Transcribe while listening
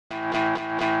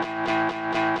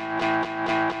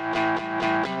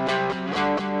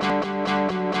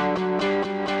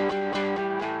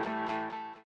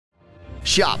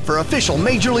Shop for official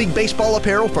Major League Baseball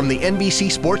apparel from the NBC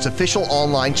Sports official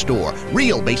online store.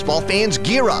 Real baseball fans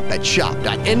gear up at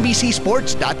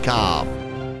shop.nbcsports.com.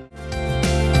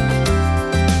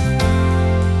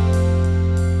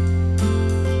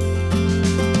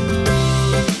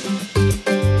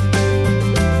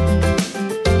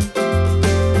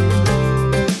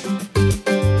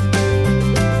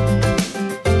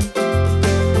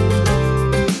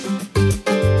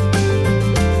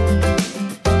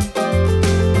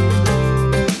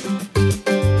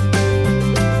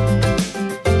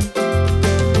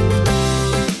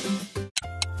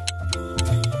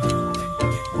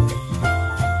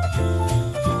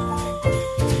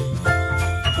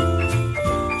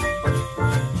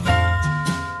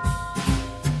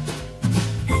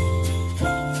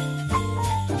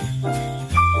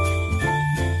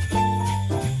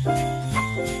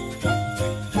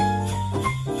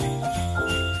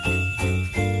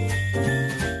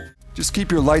 Just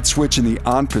keep your light switch in the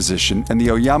on position and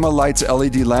the Oyama Lights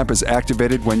LED lamp is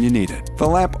activated when you need it. The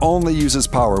lamp only uses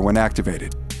power when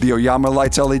activated. The Oyama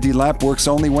Lights LED lamp works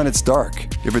only when it's dark.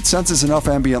 If it senses enough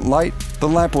ambient light, the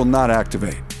lamp will not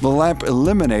activate. The lamp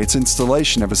eliminates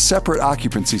installation of a separate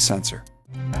occupancy sensor.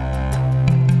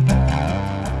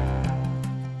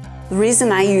 The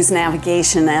reason I use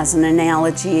navigation as an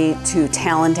analogy to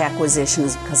talent acquisition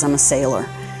is because I'm a sailor.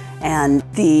 And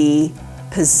the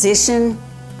position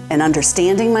and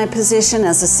understanding my position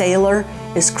as a sailor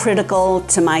is critical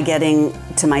to my getting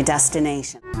to my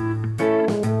destination.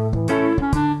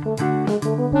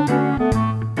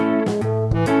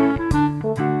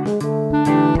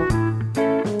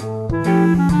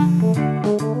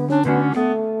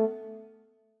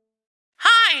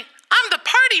 Hi, I'm the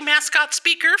party mascot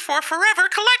speaker for Forever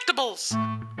Collectibles.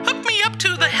 Hook me up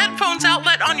to the headphones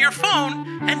outlet on your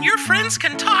phone, and your friends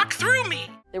can talk through me.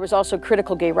 There was also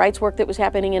critical gay rights work that was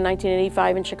happening in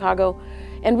 1985 in Chicago,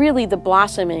 and really the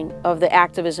blossoming of the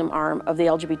activism arm of the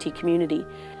LGBT community.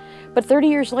 But 30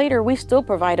 years later, we still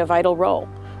provide a vital role.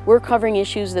 We're covering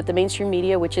issues that the mainstream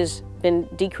media, which has been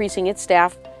decreasing its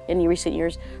staff in recent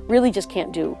years, really just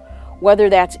can't do. Whether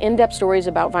that's in-depth stories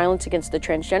about violence against the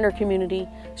transgender community,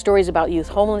 stories about youth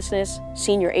homelessness,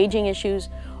 senior aging issues,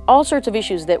 all sorts of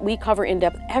issues that we cover in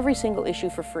depth every single issue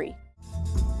for free.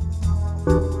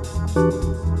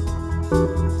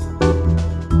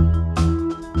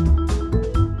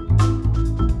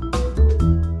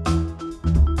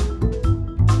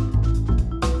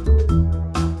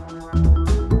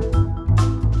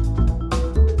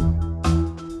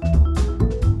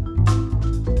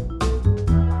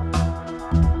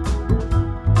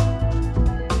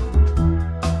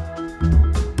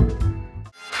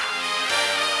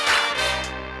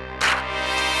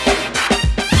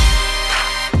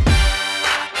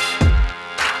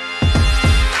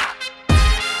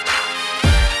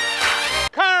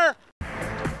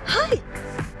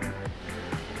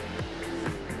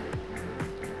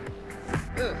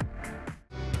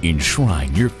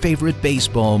 Enshrine your favorite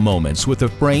baseball moments with a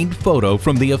framed photo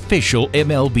from the official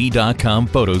MLB.com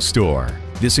photo store.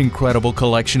 This incredible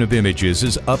collection of images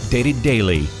is updated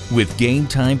daily with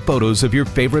game-time photos of your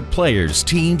favorite players,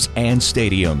 teams, and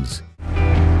stadiums.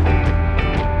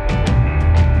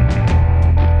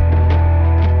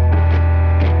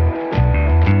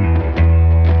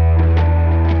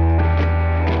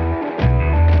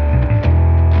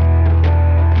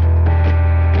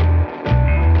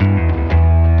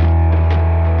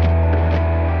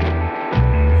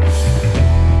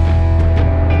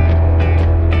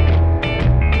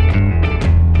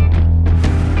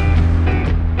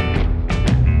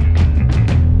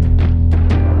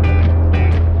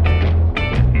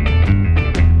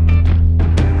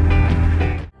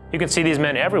 You can see these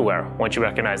men everywhere once you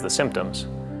recognize the symptoms.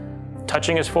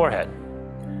 Touching his forehead,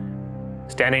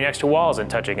 standing next to walls and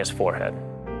touching his forehead,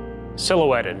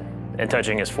 silhouetted and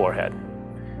touching his forehead,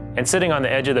 and sitting on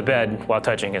the edge of the bed while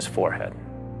touching his forehead.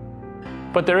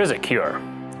 But there is a cure,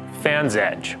 Fan's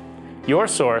Edge, your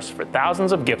source for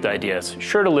thousands of gift ideas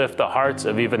sure to lift the hearts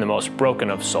of even the most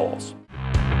broken of souls.